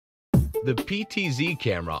The PTZ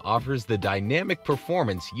camera offers the dynamic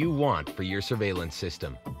performance you want for your surveillance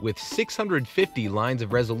system. With 650 lines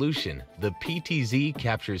of resolution, the PTZ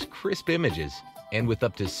captures crisp images, and with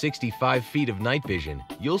up to 65 feet of night vision,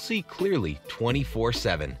 you'll see clearly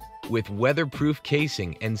 24/7. With weatherproof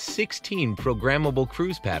casing and 16 programmable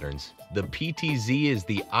cruise patterns, the PTZ is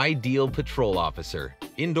the ideal patrol officer,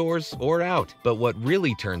 indoors or out. But what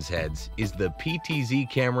really turns heads is the PTZ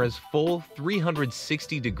camera's full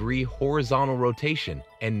 360-degree horizontal rotation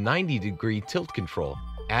and 90-degree tilt control.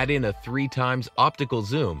 Add in a 3x optical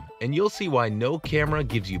zoom, and you'll see why no camera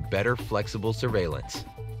gives you better flexible surveillance.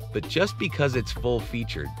 But just because it's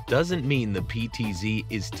full-featured doesn't mean the PTZ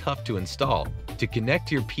is tough to install. To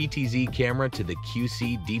connect your PTZ camera to the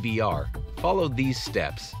QT DVR, follow these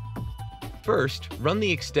steps. First, run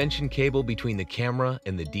the extension cable between the camera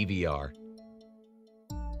and the DVR.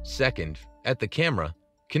 Second, at the camera,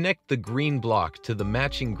 connect the green block to the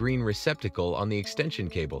matching green receptacle on the extension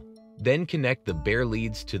cable. Then connect the bare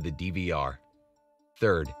leads to the DVR.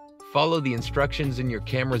 Third, follow the instructions in your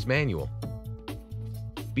camera's manual.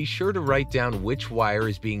 Be sure to write down which wire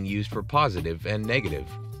is being used for positive and negative.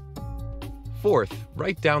 Fourth,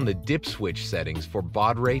 write down the dip switch settings for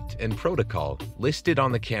baud rate and protocol listed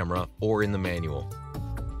on the camera or in the manual.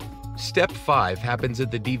 Step 5 happens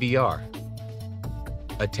at the DVR.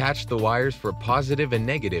 Attach the wires for positive and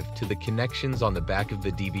negative to the connections on the back of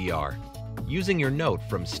the DVR, using your note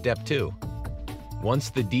from Step 2.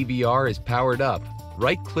 Once the DVR is powered up,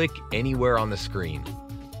 right-click anywhere on the screen.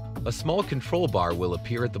 A small control bar will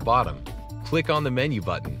appear at the bottom. Click on the menu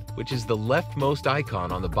button, which is the leftmost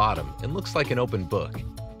icon on the bottom and looks like an open book.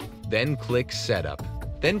 Then click Setup.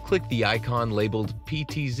 Then click the icon labeled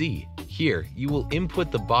PTZ. Here, you will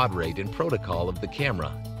input the baud rate and protocol of the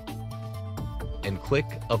camera. And click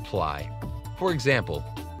Apply. For example,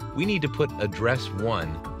 we need to put address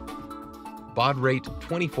 1, baud rate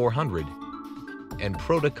 2400, and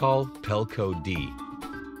protocol Pelco D.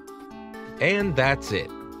 And that's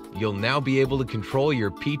it. You'll now be able to control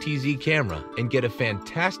your PTZ camera and get a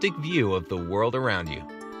fantastic view of the world around you.